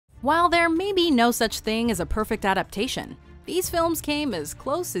While there may be no such thing as a perfect adaptation, these films came as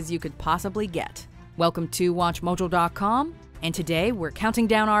close as you could possibly get. Welcome to WatchMojo.com, and today we're counting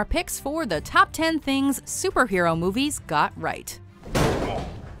down our picks for the top 10 things superhero movies got right.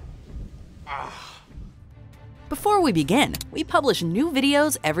 Before we begin, we publish new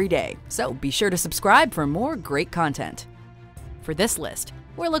videos every day, so be sure to subscribe for more great content. For this list,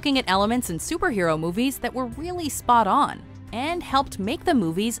 we're looking at elements in superhero movies that were really spot on and helped make the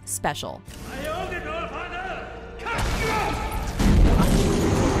movies special.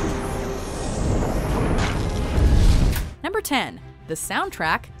 Number 10. The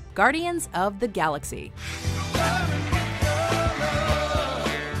soundtrack, Guardians of the Galaxy.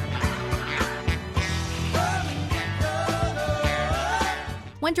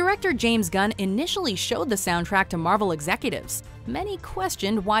 When director James Gunn initially showed the soundtrack to Marvel executives, many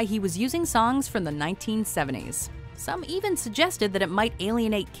questioned why he was using songs from the 1970s. Some even suggested that it might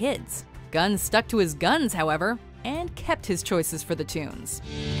alienate kids. Gunn stuck to his guns, however, and kept his choices for the tunes.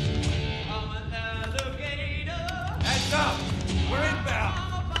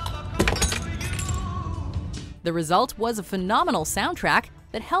 The result was a phenomenal soundtrack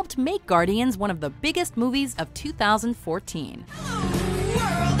that helped make Guardians one of the biggest movies of 2014.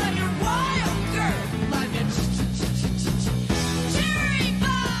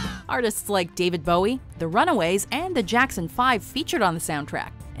 Artists like David Bowie, The Runaways, and the Jackson 5 featured on the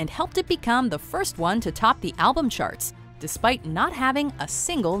soundtrack and helped it become the first one to top the album charts, despite not having a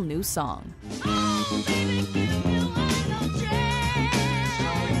single new song.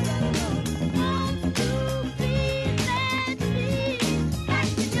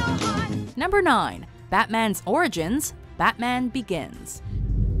 Number 9. Batman's Origins, Batman Begins.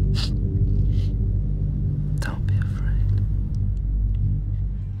 Don't be afraid.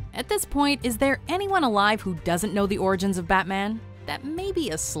 At this point, is there anyone alive who doesn't know the origins of Batman? That may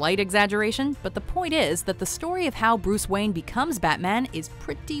be a slight exaggeration, but the point is that the story of how Bruce Wayne becomes Batman is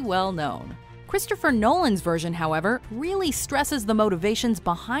pretty well known. Christopher Nolan's version, however, really stresses the motivations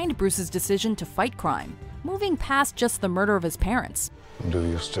behind Bruce's decision to fight crime, moving past just the murder of his parents. Do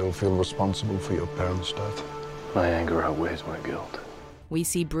you still feel responsible for your parents' death? My anger outweighs my guilt. We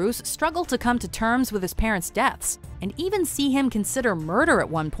see Bruce struggle to come to terms with his parents' deaths, and even see him consider murder at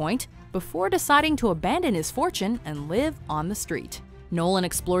one point, before deciding to abandon his fortune and live on the street. Nolan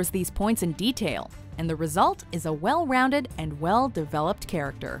explores these points in detail, and the result is a well-rounded and well-developed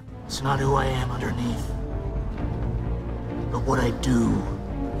character. It's not who I am underneath, but what I do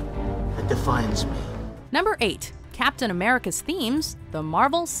that defines me. Number 8. Captain America's themes, the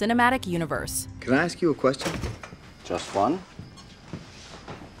Marvel Cinematic Universe. Can I ask you a question? Just one?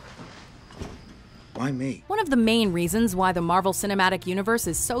 Why me? One of the main reasons why the Marvel Cinematic Universe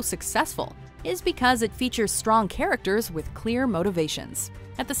is so successful is because it features strong characters with clear motivations.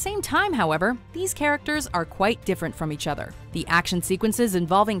 At the same time, however, these characters are quite different from each other. The action sequences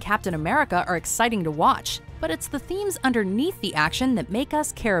involving Captain America are exciting to watch, but it's the themes underneath the action that make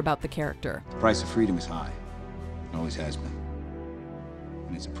us care about the character. The price of freedom is high. It always has been.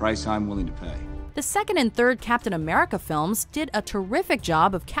 And it's a price I'm willing to pay. The second and third Captain America films did a terrific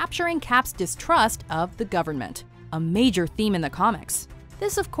job of capturing Cap's distrust of the government, a major theme in the comics.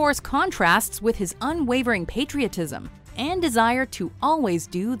 This, of course, contrasts with his unwavering patriotism and desire to always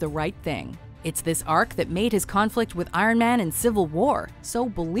do the right thing. It's this arc that made his conflict with Iron Man in Civil War so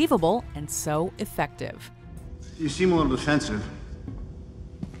believable and so effective. You seem a little defensive.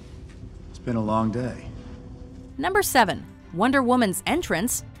 It's been a long day. Number 7. Wonder Woman's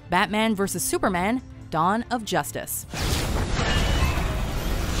entrance, Batman vs. Superman, Dawn of Justice.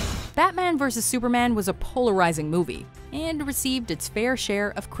 Batman vs. Superman was a polarizing movie and received its fair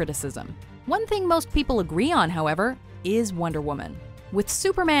share of criticism. One thing most people agree on, however, is Wonder Woman. With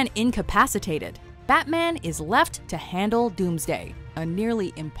Superman incapacitated, Batman is left to handle Doomsday, a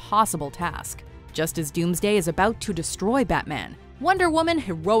nearly impossible task. Just as Doomsday is about to destroy Batman, Wonder Woman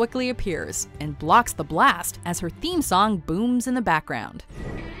heroically appears and blocks the blast as her theme song booms in the background.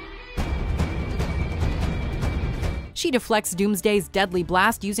 She deflects Doomsday's deadly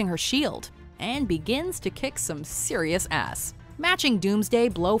blast using her shield and begins to kick some serious ass. Matching Doomsday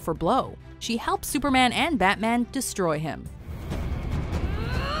blow for blow, she helps Superman and Batman destroy him.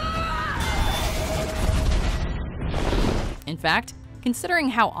 In fact, considering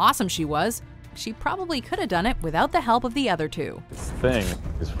how awesome she was, she probably could have done it without the help of the other two. This thing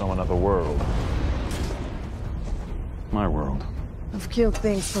is from another world. My world. I've killed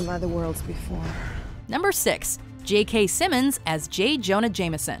things from other worlds before. Number 6. J.K. Simmons as J. Jonah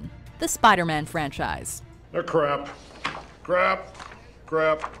Jameson, the Spider-Man franchise. They're crap. Crap.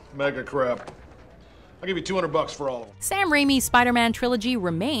 Crap. Mega crap. I'll give you $200 for all of them. Sam Raimi's Spider-Man trilogy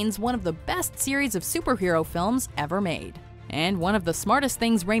remains one of the best series of superhero films ever made. And one of the smartest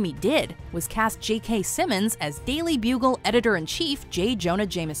things Raimi did was cast J.K. Simmons as Daily Bugle editor-in-chief J. Jonah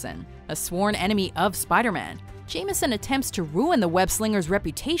Jameson. A sworn enemy of Spider-Man, Jameson attempts to ruin the web-slinger's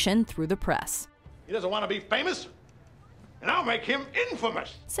reputation through the press. He doesn't want to be famous, and I'll make him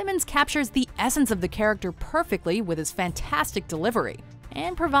infamous. Simmons captures the essence of the character perfectly with his fantastic delivery,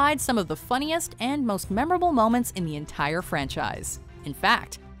 and provides some of the funniest and most memorable moments in the entire franchise. In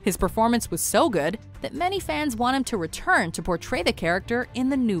fact, his performance was so good that many fans want him to return to portray the character in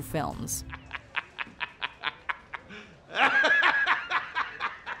the new films.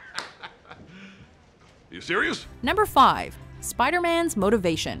 You serious? Number 5. Spider-Man's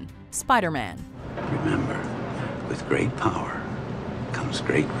motivation. Spider-Man. Remember, with great power comes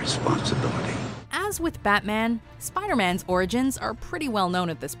great responsibility. As with Batman, Spider-Man's origins are pretty well known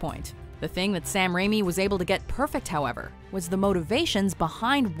at this point. The thing that Sam Raimi was able to get perfect, however, was the motivations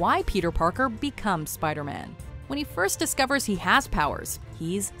behind why Peter Parker becomes Spider-Man. When he first discovers he has powers,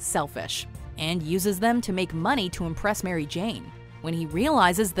 he's selfish, and uses them to make money to impress Mary Jane. When he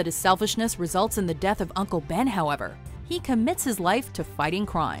realizes that his selfishness results in the death of Uncle Ben, however, he commits his life to fighting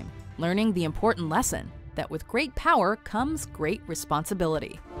crime, learning the important lesson that with great power comes great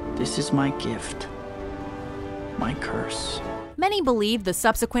responsibility. This is my gift. My curse. Many believe the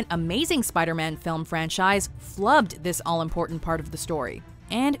subsequent Amazing Spider-Man film franchise flubbed this all-important part of the story,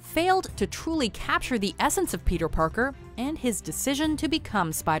 and failed to truly capture the essence of Peter Parker and his decision to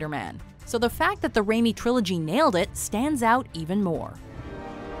become Spider-Man. So the fact that the Raimi trilogy nailed it stands out even more.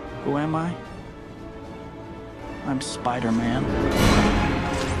 Who am I? I'm Spider-Man.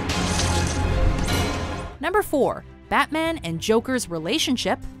 Number 4. Batman and Joker's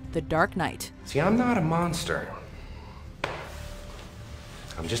relationship, The Dark Knight. See, I'm not a monster.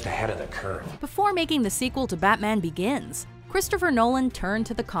 I'm just ahead of the curve. Before making the sequel to Batman Begins, Christopher Nolan turned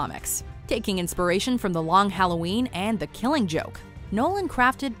to the comics. Taking inspiration from The Long Halloween and The Killing Joke, Nolan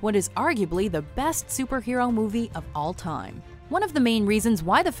crafted what is arguably the best superhero movie of all time. One of the main reasons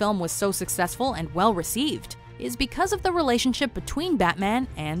why the film was so successful and well received is because of the relationship between Batman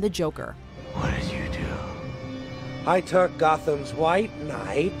and the Joker. What did you do? I took Gotham's White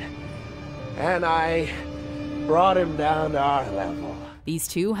Knight, and I brought him down to our level. These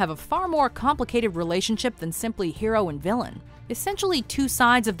two have a far more complicated relationship than simply hero and villain. Essentially two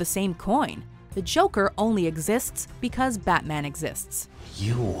sides of the same coin. The Joker only exists because Batman exists.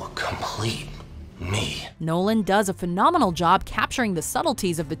 You complete me. Nolan does a phenomenal job capturing the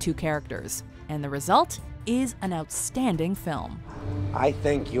subtleties of the two characters, and the result is an outstanding film. I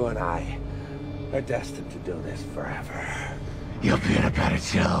think you and I are destined to do this forever. You'll be in a better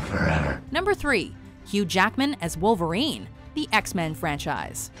jail forever. Number 3. Hugh Jackman as Wolverine, the X-Men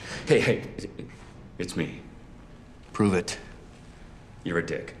franchise. Hey, it's me. Prove it. You're a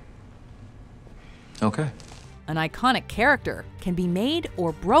dick. Okay. An iconic character can be made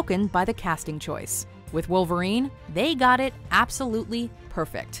or broken by the casting choice. With Wolverine, they got it absolutely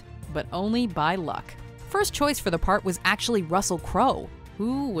perfect, but only by luck. First choice for the part was actually Russell Crowe,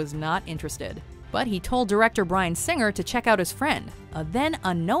 who was not interested. But he told director Bryan Singer to check out his friend, a then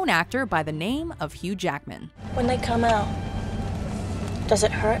unknown actor by the name of Hugh Jackman. When they come out, does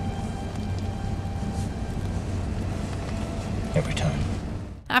it hurt? Every time.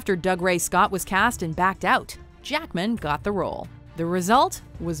 After Doug Ray Scott was cast and backed out, Jackman got the role. The result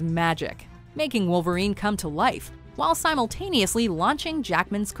was magic, making Wolverine come to life, while simultaneously launching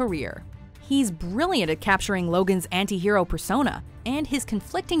Jackman's career. He's brilliant at capturing Logan's anti-hero persona and his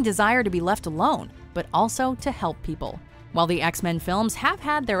conflicting desire to be left alone, but also to help people. While the X-Men films have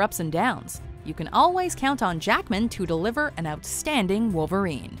had their ups and downs, you can always count on Jackman to deliver an outstanding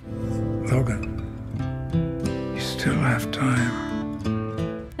Wolverine. Logan, you still have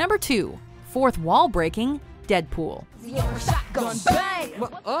time. Number 2. Fourth wall breaking, Deadpool.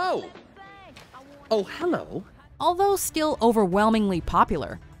 Oh, hello. Although still overwhelmingly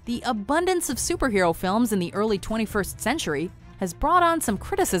popular, the abundance of superhero films in the early 21st century has brought on some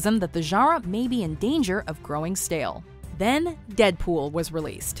criticism that the genre may be in danger of growing stale. Then, Deadpool was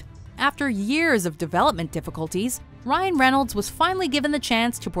released. After years of development difficulties, Ryan Reynolds was finally given the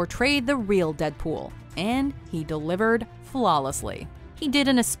chance to portray the real Deadpool, and he delivered flawlessly. He did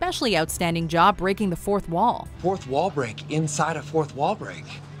an especially outstanding job breaking the fourth wall. Fourth wall break inside a fourth wall break.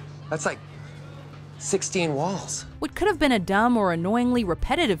 That's like 16 walls. What could have been a dumb or annoyingly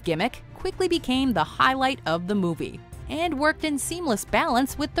repetitive gimmick quickly became the highlight of the movie, and worked in seamless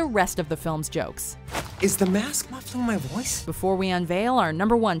balance with the rest of the film's jokes. Is the mask muffling my voice? Before we unveil our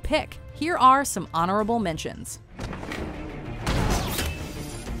number 1 pick, here are some honorable mentions.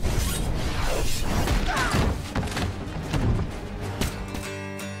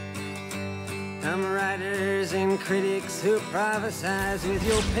 Some writers and critics who prophesize with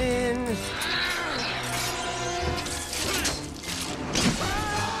your pen.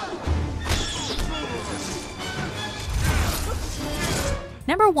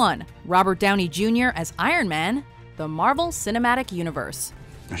 Number 1. Robert Downey Jr. as Iron Man, the Marvel Cinematic Universe.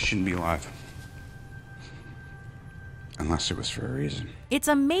 I shouldn't be alive. Unless it was for a reason. It's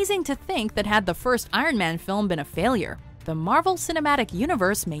amazing to think that had the first Iron Man film been a failure, the Marvel Cinematic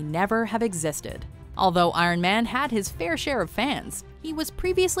Universe may never have existed. Although Iron Man had his fair share of fans, he was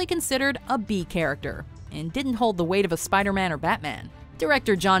previously considered a B character and didn't hold the weight of a Spider-Man or Batman.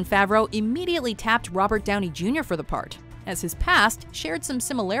 Director Jon Favreau immediately tapped Robert Downey Jr. for the part, as his past shared some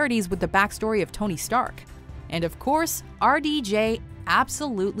similarities with the backstory of Tony Stark. And of course, RDJ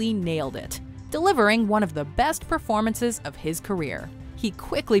absolutely nailed it, delivering one of the best performances of his career. He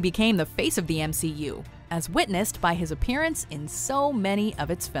quickly became the face of the MCU, as witnessed by his appearance in so many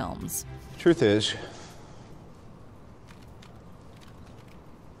of its films. Truth is,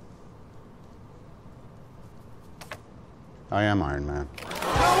 I am Iron Man.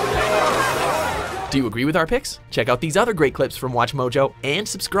 Do you agree with our picks? Check out these other great clips from WatchMojo and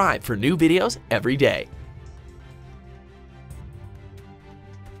subscribe for new videos every day.